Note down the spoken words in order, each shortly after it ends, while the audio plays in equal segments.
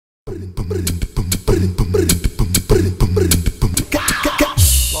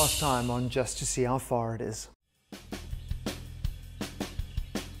time on just to see how far it is.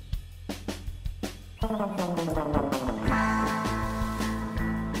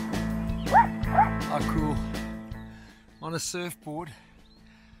 How cool. On a surfboard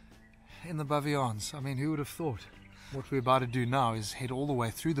in the Baviaans. I mean, who would have thought? What we're about to do now is head all the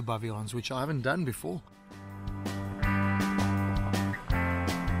way through the Baviaans, which I haven't done before.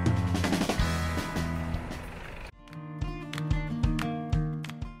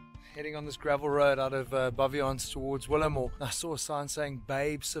 Heading on this gravel road out of Baviaans towards Willemore. I saw a sign saying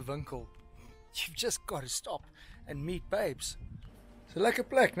Babe se winkel. You've just got to stop and meet babes. It's a lekker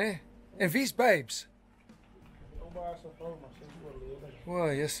plek, né? En wie's babes?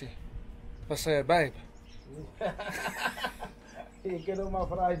 Well, yes. Was say a babe? It's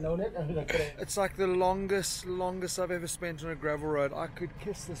like the longest I've ever spent on a gravel road. I could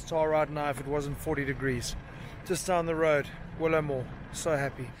kiss this tar right now if it wasn't 40 degrees. Just down the road, Willemore. So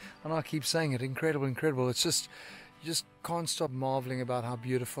happy. And I keep saying it, incredible, incredible. It's just, you just can't stop marveling about how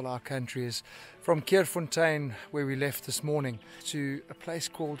beautiful our country is. From Keerfontein, where we left this morning, to a place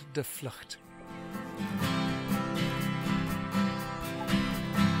called Vlugt.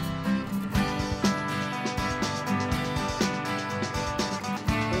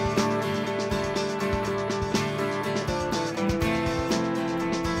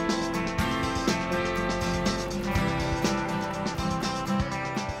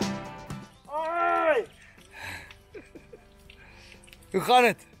 Hoe gaan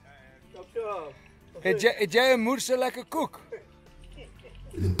het? Het jij een moer zo lekker koek?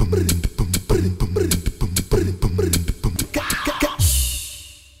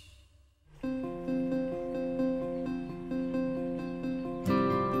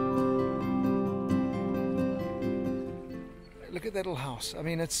 Look at that little house. I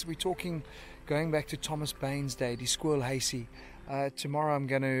mean, we're talking going back to Thomas Baine's day, die Skool Huisie. Tomorrow I'm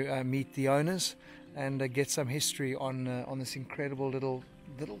going to meet the owners and get some history on this incredible little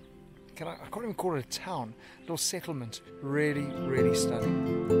I can't even call it a town, little settlement. Really, really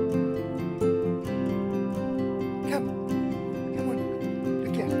stunning. Come on,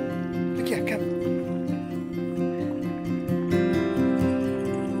 look here, come.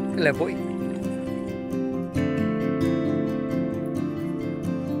 Hello, boy.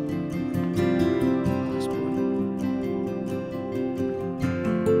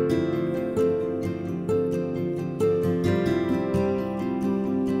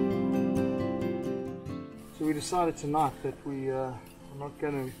 We decided tonight that we are not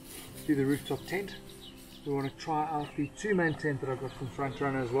going to do the rooftop tent. We want to try out the two-man tent that I got from Front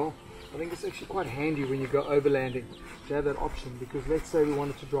Runner as well. I think it's actually quite handy when you go overlanding to have that option, because let's say we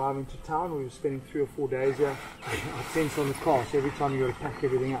wanted to drive into town, we were spending 3 or 4 days here, our tent's on the car, so every time you got to pack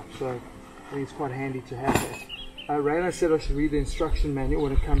everything up, so I think it's quite handy to have that. Rayno said I should read the instruction manual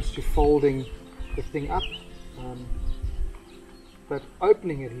when it comes to folding the thing up, but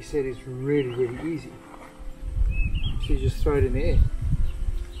opening it, he said, is really, really easy. So you just throw it in the air.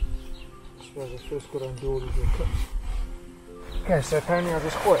 I suppose I first got to undo all these little clips. Okay, so apparently I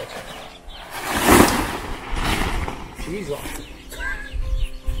just caught it. Jeez off.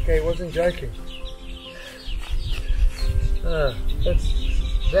 Okay, he wasn't joking.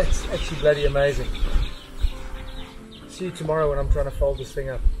 That's actually bloody amazing. See you tomorrow when I'm trying to fold this thing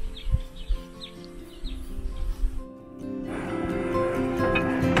up.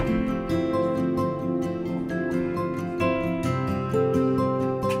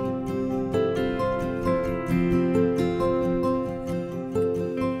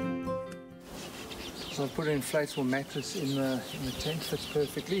 So I put an inflatable mattress in the tent, fits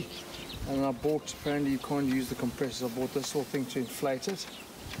perfectly. And I bought, apparently you can't use the compressors, I bought this whole thing to inflate it.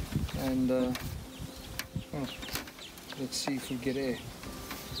 And let's see if we get air.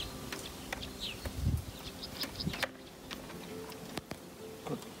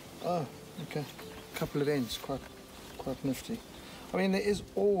 Good. Oh, okay. A couple of ends, quite nifty. I mean, there is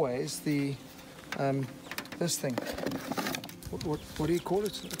always the this thing. What do you call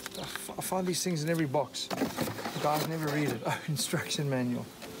it? I find these things in every box. The guys never read it. Oh, instruction manual.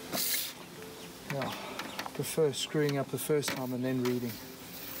 Yeah, I prefer screwing up the first time and then reading.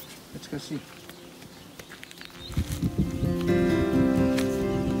 Let's go see.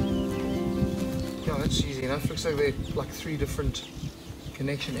 Yeah, that's easy enough. Looks like they're like 3 different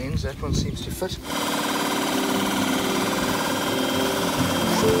connection ends. That one seems to fit.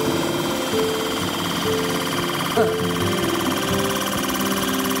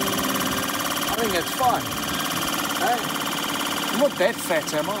 I think that's fine. Hey, I'm not that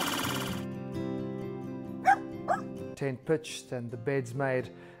fat, am I? Tent pitched and the beds made.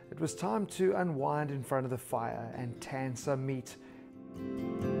 It was time to unwind in front of the fire and tan some meat.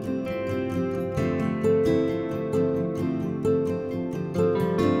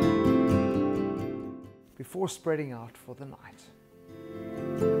 Before spreading out for the night.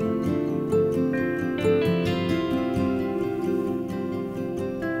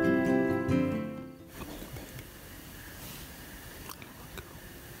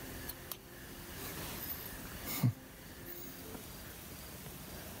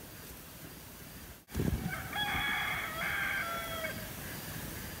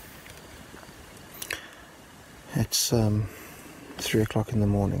 It's 3 o'clock in the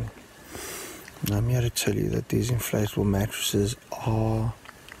morning, and I'm here to tell you that these inflatable mattresses are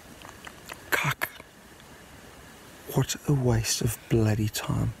cuck. What a waste of bloody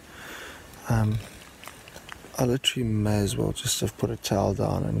time. I literally may as well just have put a towel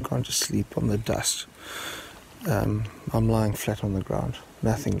down and gone to sleep on the dust. I'm lying flat on the ground,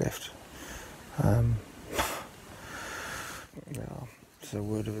 nothing left. Yeah, so a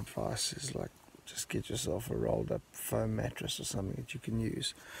word of advice is like, just get yourself a rolled up foam mattress or something that you can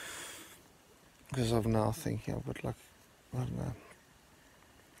use. Because I'm now thinking I've got like, I don't know,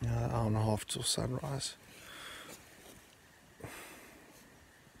 an hour and a half till sunrise.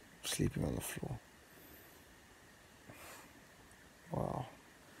 Sleeping on the floor. Wow.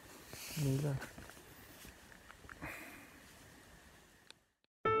 Neither.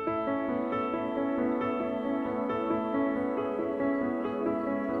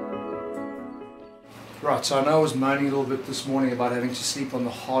 Right, so I know I was moaning a little bit this morning about having to sleep on the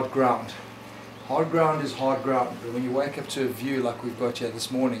hard ground. Hard ground is hard ground, but when you wake up to a view like we've got here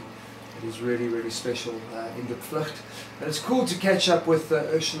this morning, it is really, really special in the Vlugt. And it's cool to catch up with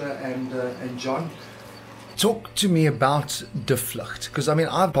Ursula and John. Talk to me about the Vlugt, because I mean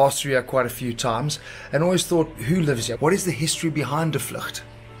I've passed through here quite a few times and always thought, who lives here? What is the history behind the Vlugt?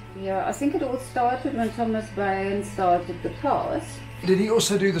 Yeah, I think it all started when Thomas Bain started the pass. Did he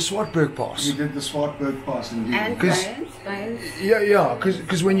also do the Swartberg Pass? He did the Swartberg Pass indeed. And Bain's. Yeah,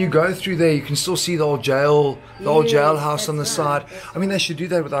 because when you go through there, you can still see the old jail, jailhouse on the side. I mean, they should do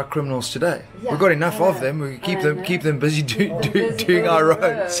that with our criminals today. Yeah, We've got enough of them. We keep them busy doing our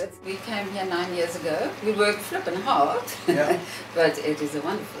roads. We came here 9 years ago. We worked flipping hard, Yeah. but it is a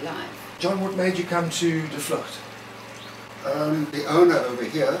wonderful life. John, what made you come to the Vlugt? The owner over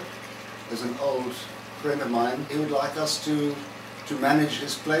here is an old friend of mine. He would like us to manage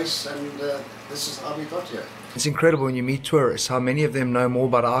his place, and this is how we got here. It's incredible when you meet tourists how many of them know more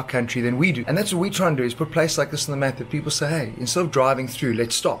about our country than we do. And that's what we try and do, is put a place like this on the map that people say, hey, instead of driving through,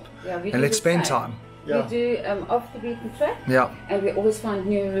 let's stop and let's spend time. Yeah. We do off the beaten track, Yeah. and we always find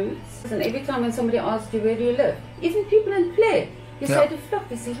new routes. And every time when somebody asks you, where do you live? Even people in Play, you say to Vlugt,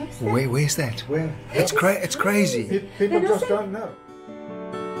 they say, what's that? Where's that? Where? It's crazy. People just don't know.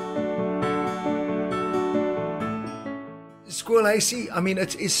 Squirrel AC, I mean,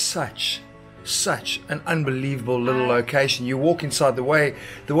 it is such an unbelievable little location. You walk inside, the way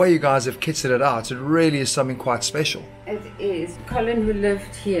you guys have kitted it out, it really is something quite special. It is. Colin, who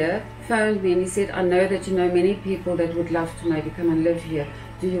lived here, phoned me and he said, I know that you know many people that would love to maybe come and live here.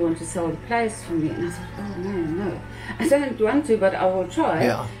 Do you want to sell the place for me? And I said, oh, no. I don't want to, but I will try.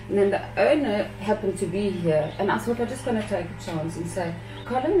 Yeah. And then the owner happened to be here, and I thought, I'm just going to take a chance and say,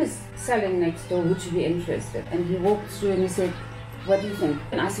 Colin is selling next door, would you be interested? And he walked through and he said, what do you think?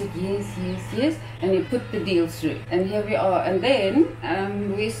 And I said, yes. And he put the deal through. And here we are. And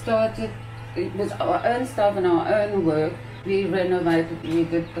then we started, it was our own stuff and our own work. We renovated, we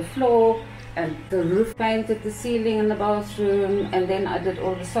did the floor and the roof, painted the ceiling in the bathroom, and then I did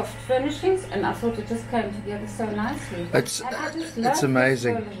all the soft furnishings, and I thought it just came together so nicely. It's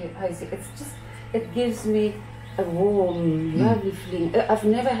amazing. It gives me a warm, lovely feeling. I've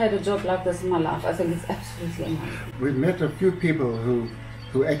never had a job like this in my life. I think it's absolutely amazing. We've met a few people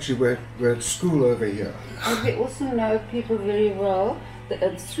who actually were at school over here. And we also know people very well.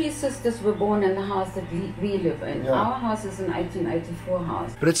 The 3 sisters were born in the house that we live in. Yeah. Our house is an 1884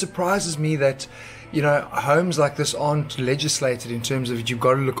 house. But it surprises me that, you know, homes like this aren't legislated in terms of you've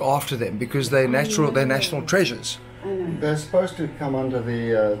got to look after them because they're national treasures. I know. They're supposed to come under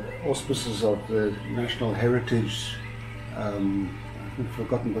the auspices of the National Heritage. I've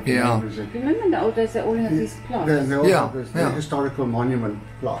forgotten what the name is. Remember in the old days they all had these plaques? They all have the historical monument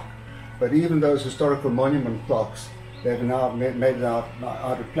plaque. But even those historical monument plaques, they've now made it out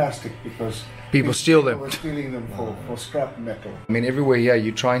of plastic because People steal them. People were stealing them for scrap metal. I mean, everywhere here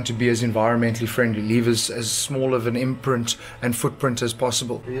you're trying to be as environmentally friendly, leave as small of an imprint and footprint as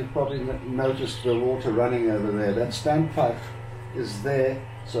possible. You've probably noticed the water running over there. That standpipe is there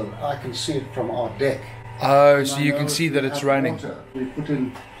so I can see it from our deck. Oh, so you can see that it's running. Water. We put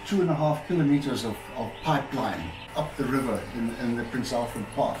in 2.5 kilometers of pipeline up the river in the Prince Alfred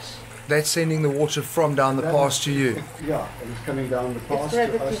Pass. That's sending the water from down the pass to you. Yeah, and it's coming down the pass It's to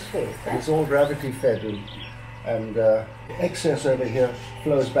gravity us. fed. It's all gravity fed, and the excess over here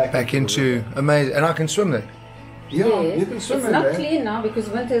flows back the into river. amazing, and I can swim there. Yeah, Yes. you can swim It's in not there. clean now because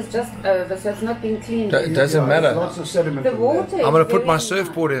winter is just over, so it's not being cleaned. It doesn't matter. There's lots of sediment The in water. there. is I'm going to put very my nice.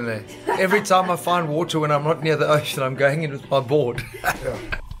 surfboard in there. Every time I find water when I'm not near the ocean, I'm going in with my board. Yeah.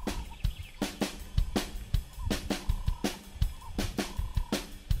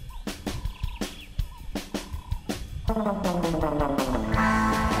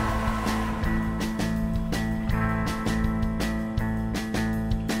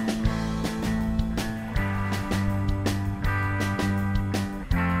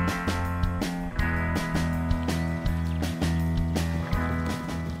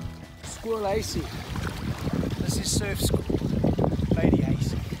 Squirrel AC. This is surf school. Lady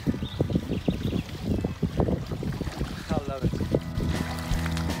AC. I love it.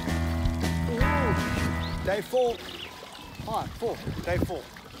 Ooh. Day 4. 5, 4. Day 4.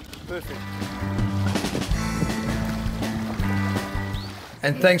 Perfect.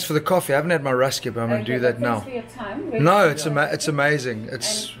 And thanks for the coffee. I haven't had my rusk yet, but I'm going to do that now. Thanks for your time. No, it's amazing.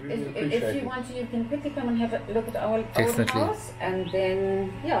 It's And if you want to, you can quickly come and have a look at our old Definitely. house, and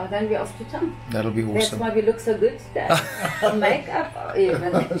then we're off to town. that'll be That's awesome. why we look so good today. Makeup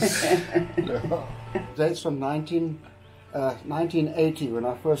even. Dates from 1980 when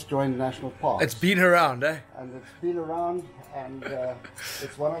I first joined National Park. It's been around, eh? And it's been around, and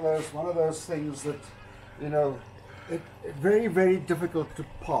it's one of those things that, you know, very, very difficult to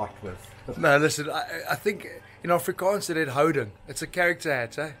part with. No, listen, I think in Afrikaans it is houding. It's a character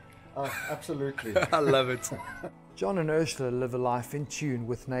hat, eh? Absolutely. I love it. John and Ursula live a life in tune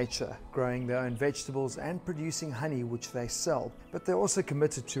with nature, growing their own vegetables and producing honey which they sell. But they're also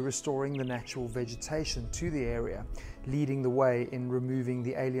committed to restoring the natural vegetation to the area, leading the way in removing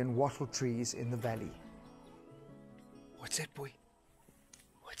the alien wattle trees in the valley. What's that, boy?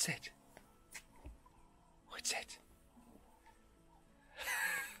 What's that? What's that?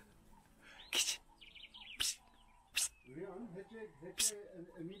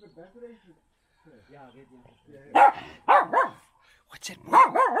 What's that?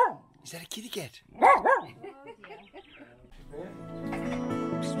 Is that a kitty cat? Hello.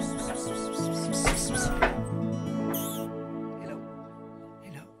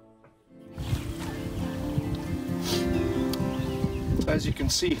 Hello. As you can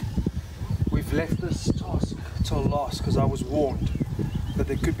see, we've left this task till last because I was warned that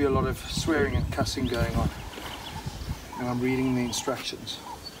there could be a lot of swearing and cussing going on. And I'm reading the instructions.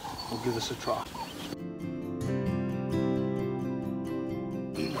 We'll give this a try.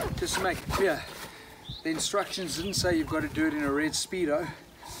 Just to make it clear, the instructions didn't say you've got to do it in a red Speedo.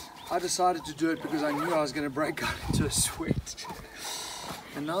 I decided to do it because I knew I was going to break out into a sweat.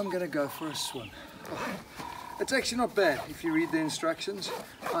 And now I'm going to go for a swim. It's actually not bad if you read the instructions.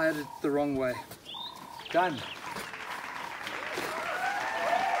 I had it the wrong way. Done.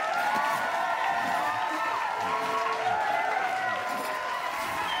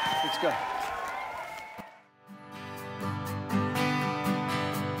 Let's go.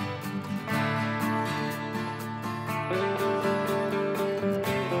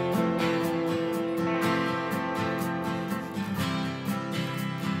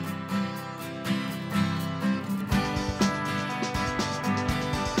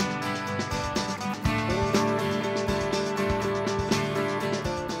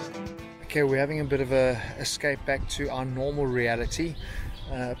 Okay, we're having a bit of a escape back to our normal reality.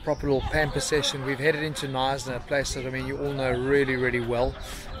 Proper little pamper session. We've headed into Knysna, a place that you all know really, really well,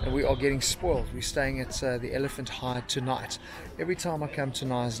 and we are getting spoiled. We're staying at the Elephant Hide tonight. Every time I come to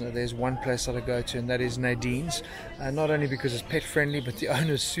Knysna, there's one place that I go to, and that is Nadine's. Not only because it's pet friendly, but the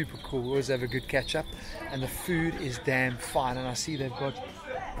owner's super cool. We always have a good catch up, and the food is damn fine. And I see they've got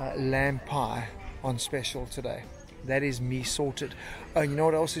lamb pie on special today. That is me sorted. Oh, you know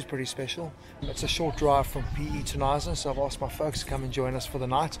what else is pretty special? It's a short drive from PE to Knysna, so I've asked my folks to come and join us for the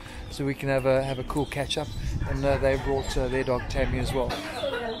night so we can have a cool catch up. And they brought their dog Tammy as well.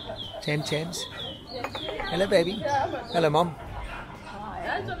 Tams. Hello, baby. Hello, Mom.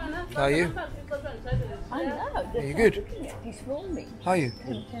 How are you? I know. Are you good? This morning. How are you?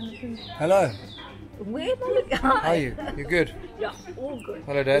 Hello. Where am I looking? How are you? You good? Yeah, all good.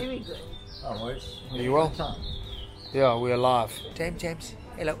 Hello, Dad. Very good. Are you well? Yeah, we're alive. Tams.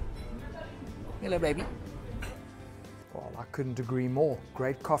 Hello. Hello, baby. Well, I couldn't agree more.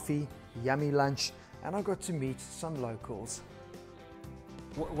 Great coffee, yummy lunch, and I got to meet some locals.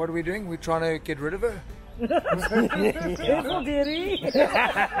 What are we doing? We're trying to get rid of her? Careful, dearie.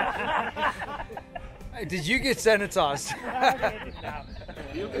 Hey, did you get sanitized?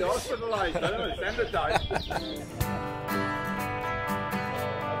 You'll be hospitalized, I don't know, sanitized.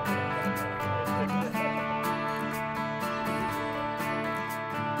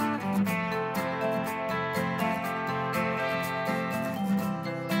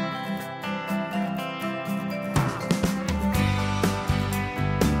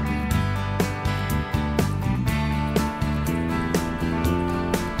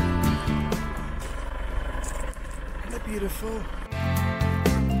 Beautiful.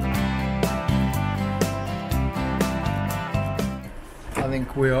 I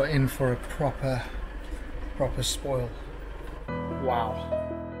think we are in for a proper spoil. Wow.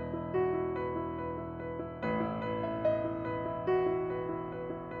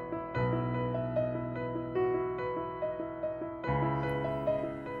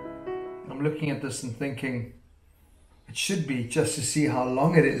 I'm looking at this and thinking it should be just to see how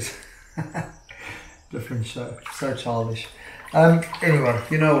long it is. Different show, so childish. Anyway,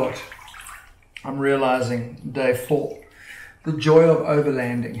 you know what? I'm realizing day 4, the joy of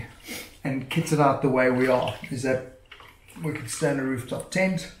overlanding and kitted out the way we are is that we can stand a rooftop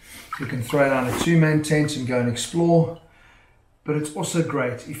tent, we can throw down a 2-man tent and go and explore. But it's also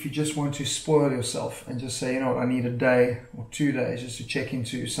great if you just want to spoil yourself and just say, you know what, I need a day or 2 days just to check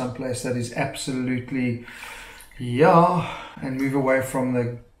into some place that is absolutely, yeah, and move away from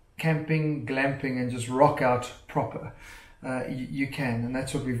the camping, glamping, and just rock out proper. You can, and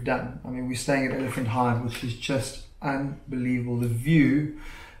that's what we've done. I mean, we're staying at Elephant Hide, which is just unbelievable. The view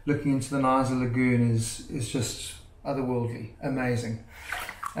looking into the Knysna Lagoon is just otherworldly, amazing.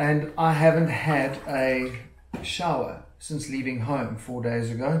 And I haven't had a shower since leaving home 4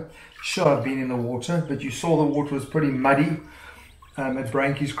 days ago. Sure, I've been in the water, but you saw the water was pretty muddy at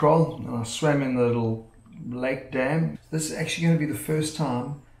Branky's Kraal, and I swam in the little lake dam. This is actually going to be the first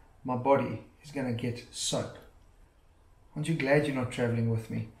time my body is going to get soap. Aren't you glad you're not traveling with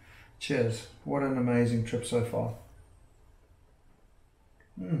me? Cheers. What an amazing trip so far.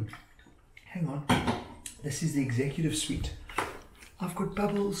 Hang on. This is the executive suite. I've got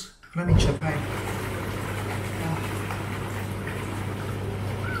bubbles. Let me champagne.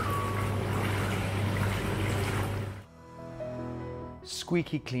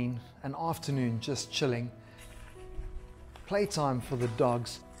 Squeaky clean. An afternoon just chilling. Playtime for the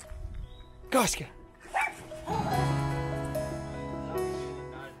dogs. Gaska!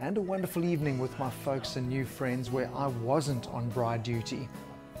 And a wonderful evening with my folks and new friends where I wasn't on bride duty.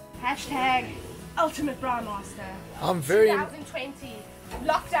 Hashtag Ultimate Bra Master. I'm very 2020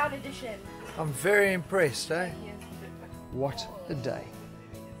 Lockdown Edition. I'm very impressed, eh? What a day.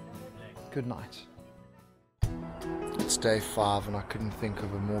 Good night. It's day 5 and I couldn't think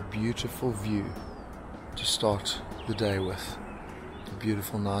of a more beautiful view to start the day with. The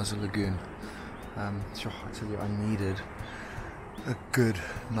beautiful Knysna Lagoon. I tell you, I needed a good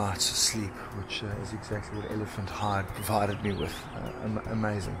night's sleep, which is exactly what Elephant Hide provided me with.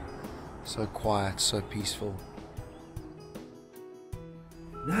 Amazing. So quiet, so peaceful.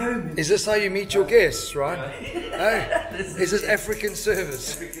 No. Is this how you meet your guests, right? Hey, is this African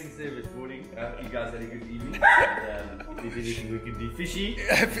service? African service. Morning. You guys had a good evening. And, if there's anything we can do fishy,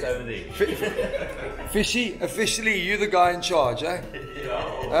 it's over there. Fishy? Officially, you the guy in charge, eh?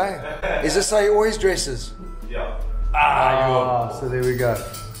 Yeah. Hey? Is this how he always dresses? Yeah. So there we go.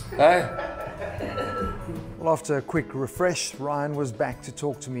 Hey? Well, after a quick refresh, Ryan was back to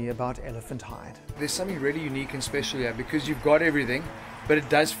talk to me about Elephant Hide. There's something really unique and special here because you've got everything, but it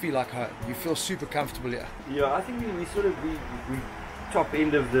does feel like home. You feel super comfortable here. Yeah, I think we top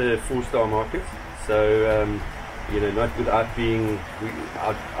end of the 4-star market. So, not without being,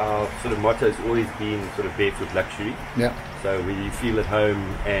 our sort of motto has always been sort of barefoot luxury. Yeah. So where you feel at home,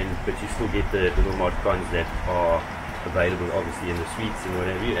 but you still get the little mod cons that are available, obviously in the suites and what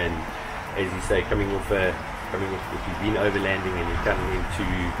have you. And as you say, coming off if you've been overlanding and you're coming into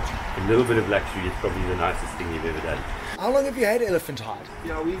a little bit of luxury, it's probably the nicest thing you've ever done. How long have you had Elephant Hide?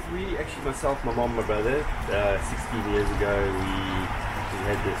 Yeah, we actually, myself, my mom, my brother, 16 years ago, we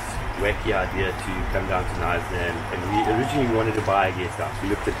had this wacky idea to come down to Knysna, and we originally wanted to buy a guest house. We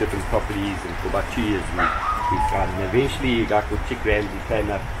looked at different properties, and for about 2 years we tried, and eventually a guy called Chick Ramsey came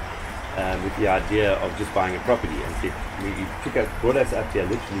up with the idea of just buying a property, and said, brought us up here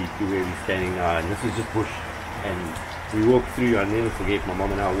literally to where we're standing now, and this is just bush. And we walked through, I'll never forget, my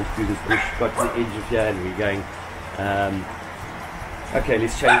mom and I walked through this bush, got to the edge of here, and we're going, okay,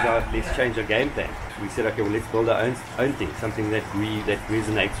 let's change our game plan. We said, okay, well, let's build our own thing, something that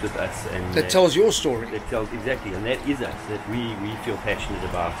resonates with us and That tells your story. That tells exactly, and that is us, that we feel passionate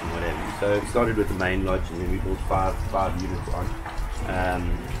about and whatever. So we started with the main lodge, and then we built five units on,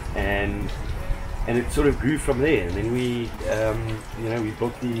 and it sort of grew from there. And then we we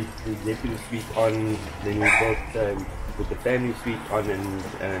built the executive suite on, then we built the family suite on, and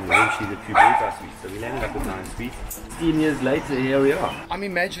eventually the 2 boys suites. So we landed up with 9 suites. 15 years later, here we are. I'm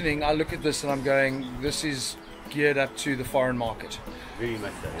imagining, I look at this and I'm going, this is geared up to the foreign market. Very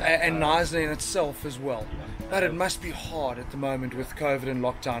much so. And Knysna in itself as well. But it must be hard at the moment with COVID and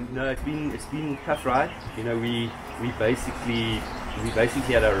lockdown. No, it's been a tough ride. You know, we basically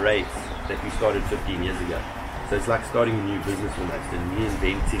had a race that we started 15 years ago. So it's like starting a new business almost, and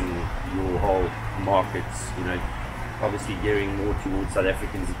reinventing your whole markets. You know, obviously gearing more towards South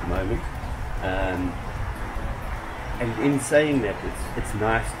Africans at the moment. And in saying that, it's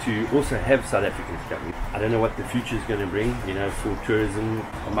nice to also have South Africans coming. I don't know what the future is going to bring, you know, for tourism.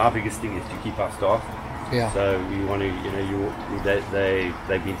 My biggest thing is to keep our staff. Yeah. So we want to, you know,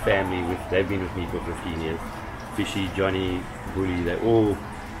 they've been family they've been with me for 15 years. Fishy, Johnny, Bully, they're all,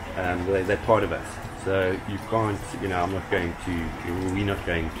 they're part of us. So you can't, you know, we're not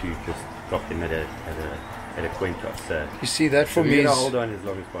going to just drop them at a coin toss. So you see, that for me we're is, gonna hold on as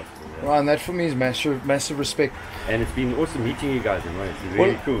long as possible. Yeah. Ryan, that for me is massive respect. And it's been awesome meeting you guys, and it's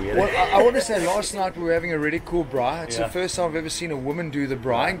really cool. You know? Well, I want to say, last night we were having a really cool braai. It's Yeah. the first time I've ever seen a woman do the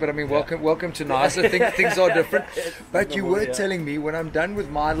braaiing, but I mean, welcome to Knysna. Things are different. But you were telling me, when I'm done with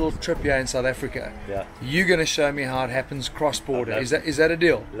my little trip here in South Africa, you're going to show me how it happens cross-border. Is that a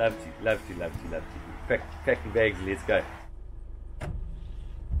deal? Love to. Pack the bags, let's go.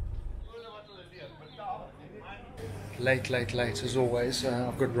 Late as always.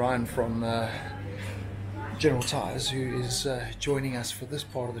 I've got Ryan from General Tyres who is joining us for this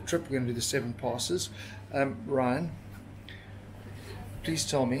part of the trip. We're going to do the 7 passes. Ryan, please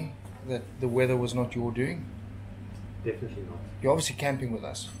tell me that the weather was not your doing. Definitely not. You're obviously camping with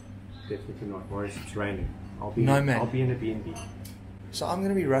us. Definitely not. Marius, it's raining. I'll be in a B&B. So I'm going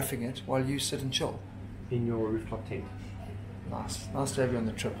to be roughing it while you sit and chill. In your rooftop tent. Nice to have you on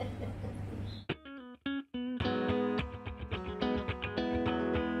the trip.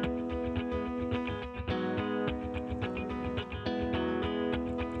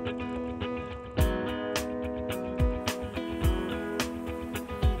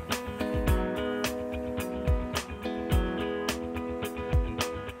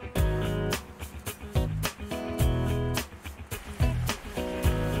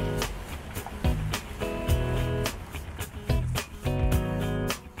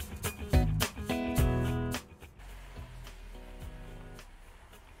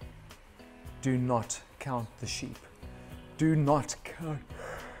 Do not count the sheep. Do not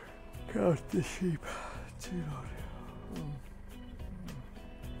count the sheep. Do not.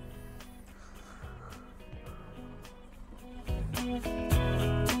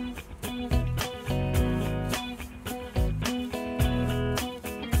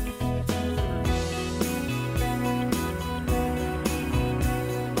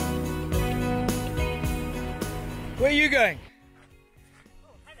 Where are you going?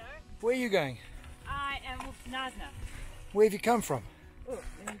 Where are you going? I am with Knysna. Where have you come from? Oh,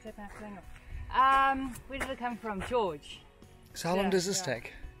 let me take my thing off. Where did it come from? George. So how long does this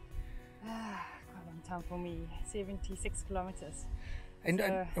take? Quite a long time for me. 76 kilometers. And,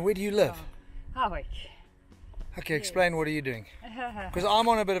 So, and where do you live? Harwick. Okay, explain, what are you doing? Because I'm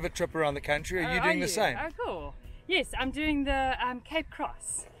on a bit of a trip around the country. Are you doing the same? Oh, cool. Yes, I'm doing the Cape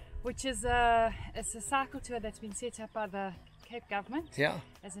Cross, which is a cycle tour that's been set up by the Cape government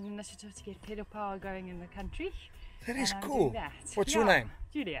as an initiative to get pedal power going in the country. That is and I'm cool. doing that. What's your name?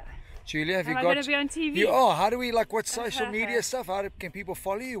 Julia. Julia, have Am you I got? going to be on TV? You are. How do we what's social media stuff? Can people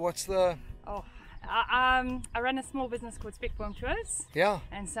follow you? What's the? Oh, I run a small business called Spectrum Tours. Yeah.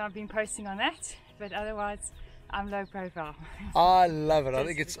 And so I've been posting on that, but otherwise I'm low profile. I love it. I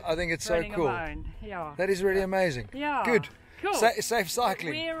think it's so cool. Yeah. That is really amazing. Yeah. Good. Cool. Safe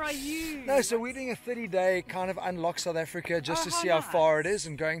cycling. Where are you? No, so we're doing a 30-day kind of unlock South Africa just to see how far it is,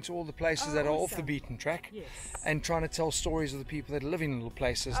 and going to all the places that are off the beaten track, and trying to tell stories of the people that live in little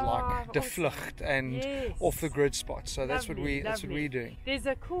places like Vlugt and off the grid spots. So that's what we're doing. There's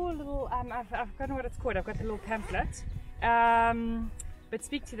a cool little I've forgotten what it's called. I've got the little pamphlet. But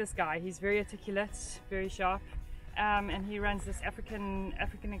speak to this guy. He's very articulate, very sharp. And he runs this African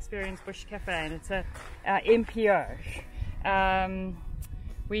Experience Bush Cafe, and it's a MPO.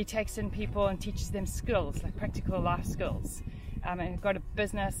 Where he takes in people and teaches them skills, like practical life skills. And we've got a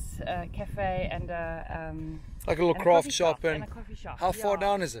business cafe and Like a little and craft coffee shop, and a coffee shop. how far Yeah.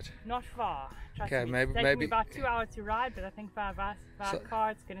 down is it? Not far. Trust Okay, me. maybe- It's taking me maybe- about 2 hours to ride, but I think by car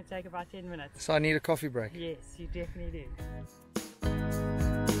it's going to take about 10 minutes. So I need a coffee break. Yes, you definitely do.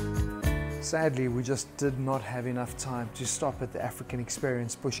 Sadly, we just did not have enough time to stop at the African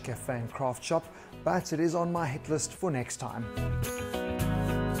Experience Bush Cafe and Craft Shop, but it is on my hit list for next time.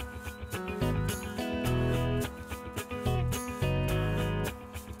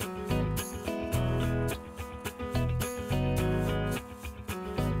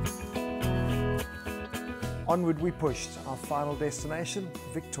 Onward we pushed, our final destination,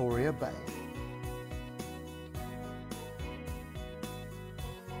 Victoria Bay.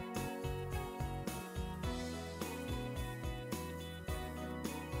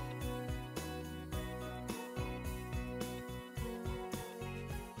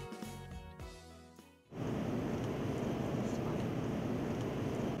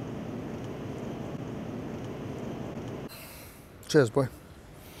 Cheers, boy.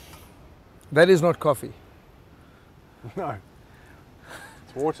 That is not coffee. No.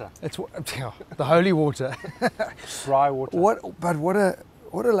 It's water. It's the holy water. Dry water. But what a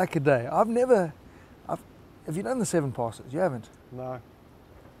lucky day. Have you done the 7 passes? You haven't. No.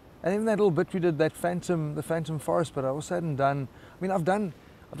 And even that little bit we did, the Phantom Forest, but I also hadn't done. I mean, I've done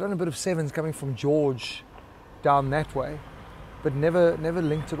a bit of 7s coming from George down that way, but never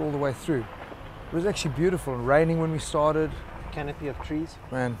linked it all the way through. It was actually beautiful and raining when we started. Canopy of trees.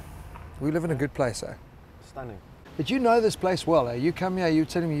 Man, we live in a good place, eh? Stunning. But you know this place well, eh? You come here, you're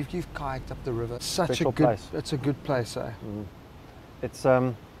telling me you've kayaked up the river. Such Special a good place. It's a good place, eh? Mm. It's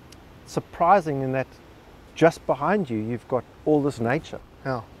surprising in that just behind you, you've got all this nature.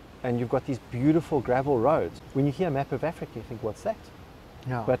 Yeah. And you've got these beautiful gravel roads. When you hear a map of Africa, you think, what's that?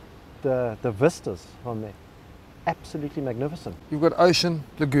 Yeah. But the vistas from there, absolutely magnificent. You've got ocean,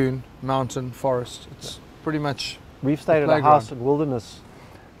 lagoon, mountain, forest. It's pretty much. We've stayed at a playground. house in Wilderness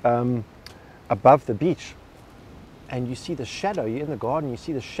above the beach, and you see the shadow. You're in the garden, you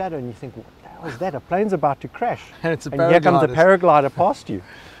see the shadow, and you think, what the hell is that? A plane's about to crash. And it's a and here comes a paraglider. paraglider past you.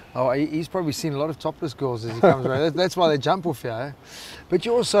 Oh, he's probably seen a lot of topless girls as he comes around. That's why they jump off here. Eh? But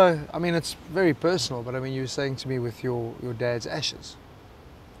you also, I mean, it's very personal, but I mean, you were saying to me with your dad's ashes.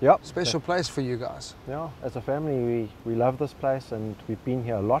 Yep. Special place for you guys. Yeah, as a family, we love this place, and we've been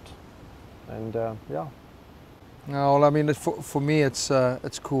here a lot. And yeah. No, well, I mean, for me, it's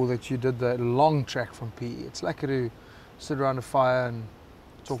cool that you did that long track from PE. It's like to sit around a fire and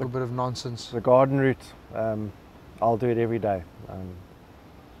talk a bit of nonsense. The garden route, I'll do it every day.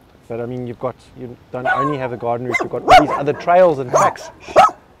 But I mean, you don't only have the garden route, you've got all these other trails and tracks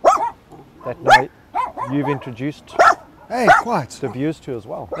that now you've introduced Hey, quite. the viewers to as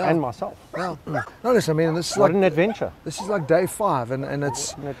well, Yeah. and myself. Yeah. Notice, I mean, this is What like an adventure! this is like day 5, and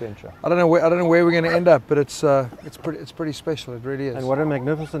it's. What an adventure! I don't know where we're going to end up, but it's pretty special. It really is. And what a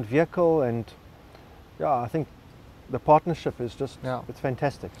magnificent vehicle! And yeah, I think the partnership is just it's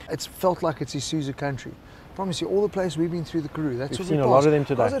fantastic. It's felt like it's Isuzu country. I promise you, all the places we've been through the Karoo, that's We've what seen we a lot passed. of them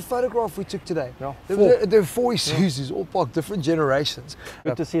today. How's that photograph we took today? Yeah, There were 4 Isuzus, all parked, different generations.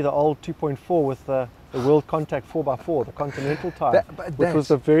 Good to see the old 2.4 with the World Contact 4x4, the Continental tyre, which was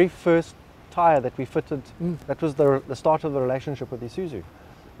the very first tyre that we fitted. That was the start of the relationship with Isuzu.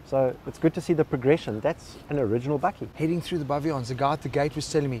 So it's good to see the progression. That's an original bakkie. Heading through the Bavions, the guy at the gate was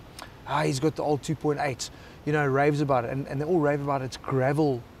telling me, he's got the old 2.8, raves about it, and they all rave about its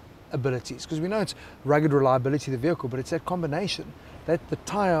gravel abilities, because we know it's rugged reliability of the vehicle, but it's that combination, that the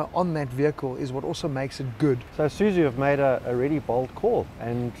tyre on that vehicle is what also makes it good. So Isuzu have made a really bold call,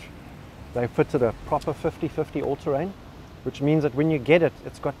 and they fitted a proper 50/50 all-terrain, which means that when you get it,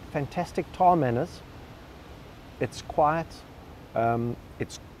 it's got fantastic tar manners, it's quiet,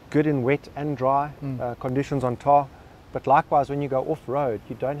 it's good in wet and dry conditions on tar, but likewise when you go off-road,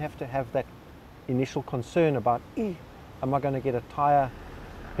 you don't have to have that initial concern about, am I going to get a tyre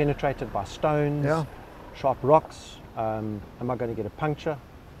penetrated by stones, sharp rocks, am I going to get a puncture?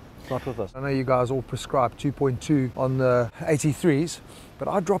 Not with this. I know you guys all prescribe 2.2 on the 83s, but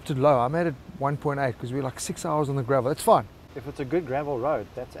I dropped it low. I made it 1.8 because we were like 6 hours on the gravel. That's fine. If it's a good gravel road,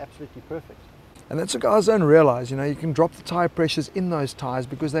 that's absolutely perfect. And that's what guys don't realize, you can drop the tire pressures in those tires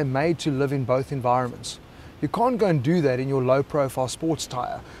because they're made to live in both environments. You can't go and do that in your low profile sports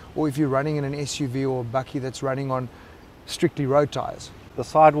tire, or if you're running in an SUV or a bakkie that's running on strictly road tires. The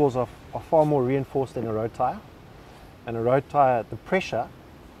sidewalls are far more reinforced than a road tire, and a road tire,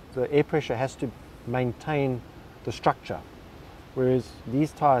 the air pressure has to maintain the structure, whereas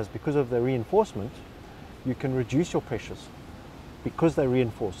these tires, because of the reinforcement, you can reduce your pressures because they're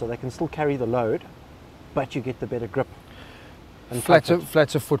reinforced, so they can still carry the load, but you get the better grip and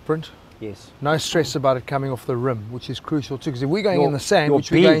flatter footprint. Yes. No stress about it coming off the rim, which is crucial too, because if we're going in the sand, your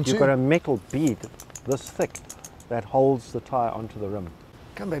which we're going you've to... got a metal bead this thick that holds the tyre onto the rim.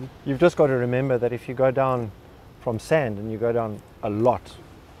 Come, baby. You've just got to remember that if you go down from sand and you go down a lot,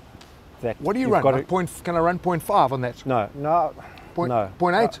 that What do you run? Like can I run 0.5 on that? No. No.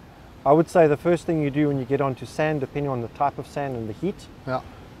 0.8? I would say the first thing you do when you get onto sand, depending on the type of sand and the heat, Yeah.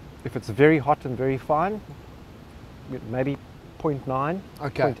 if it's very hot and very fine, maybe 0.9,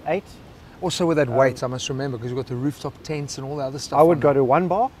 Okay. 0.8. Also with that weight, I must remember, because you've got the rooftop tents and all the other stuff. I would go to 1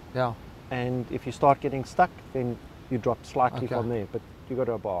 bar, Yeah. and if you start getting stuck, then you drop slightly Okay. from there, but you go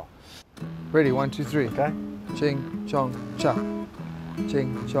to a bar. Ready? 1, 2, 3. Okay? Ching, chong, cha.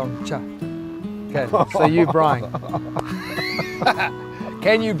 Ching, chong, cha. Okay, so you, Brian.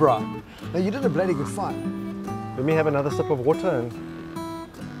 Can you, Brian? No, you did a bloody good fight. Let me have another sip of water and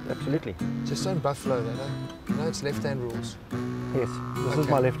absolutely. Just don't buffalo that, eh? You know it's left-hand rules. Yes, this is Okay.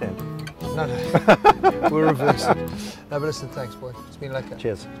 my left hand. No, no. We'll reverse it. No, but listen, thanks, boy. It's been lekker.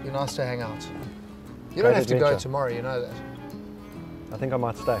 Cheers. It's been nice to hang out. You Great don't have to go adventure. tomorrow, you know that. I think I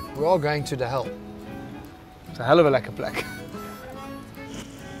might stay. We're all going to the hell. It's a hell of a lekker plek.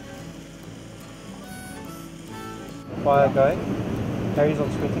 Fire going. Carries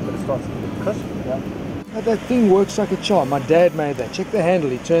on sweating, but it starts to get crisp. Yeah. But that thing works like a charm. My dad made that. Check the handle.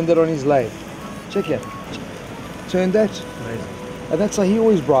 He turned that on his lathe. Check it. Turned that. Amazing. And that's how he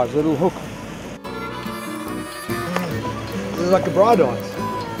always brides, a little hook. This is like a bride dance.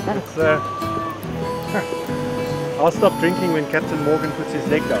 It's, I'll stop drinking when Captain Morgan puts his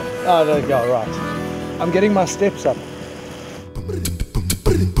leg down. Oh, there you go, right. I'm getting my steps up.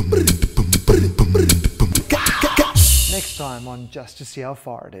 Next time on Just to See How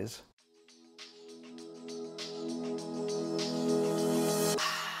Far It Is.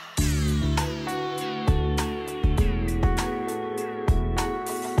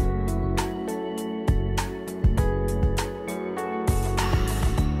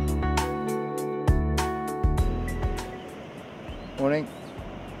 Morning.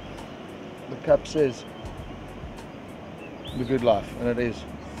 The cup says the good life, and it is.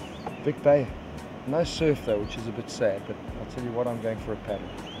 Vic Bay. No surf though, which is a bit sad, but I'll tell you what, I'm going for a paddle.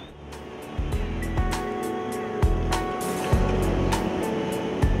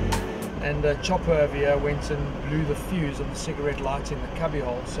 And Chopper over here went and blew the fuse of the cigarette light in the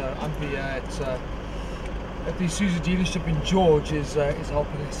cubbyhole, so Umpy at the Isuzu dealership in George is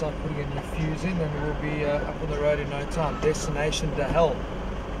helping us start putting a new fuse in, and we'll be up on the road in no time. Destination to hell.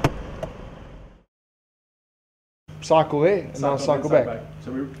 Cycle there and now cycle back.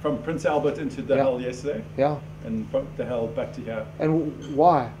 So we were from Prince Albert into the hell yesterday. Yeah. And from the hell back to here. And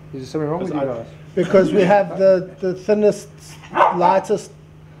why? Is there something wrong with you guys? Because we have the thinnest, lightest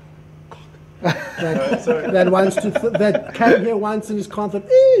that wants to that came here once and is confident.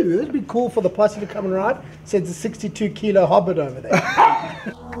 Ew, it'd be cool for the posse to come and ride. Said the 62 kilo hobbit over there.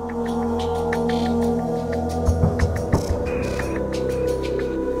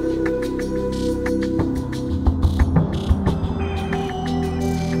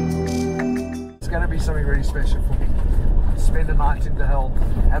 Something really special for me. Spend a night in the hell,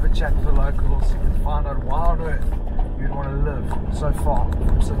 have a chat with the locals, and find out why on earth you'd want to live so far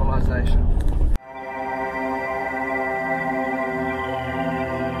from civilization.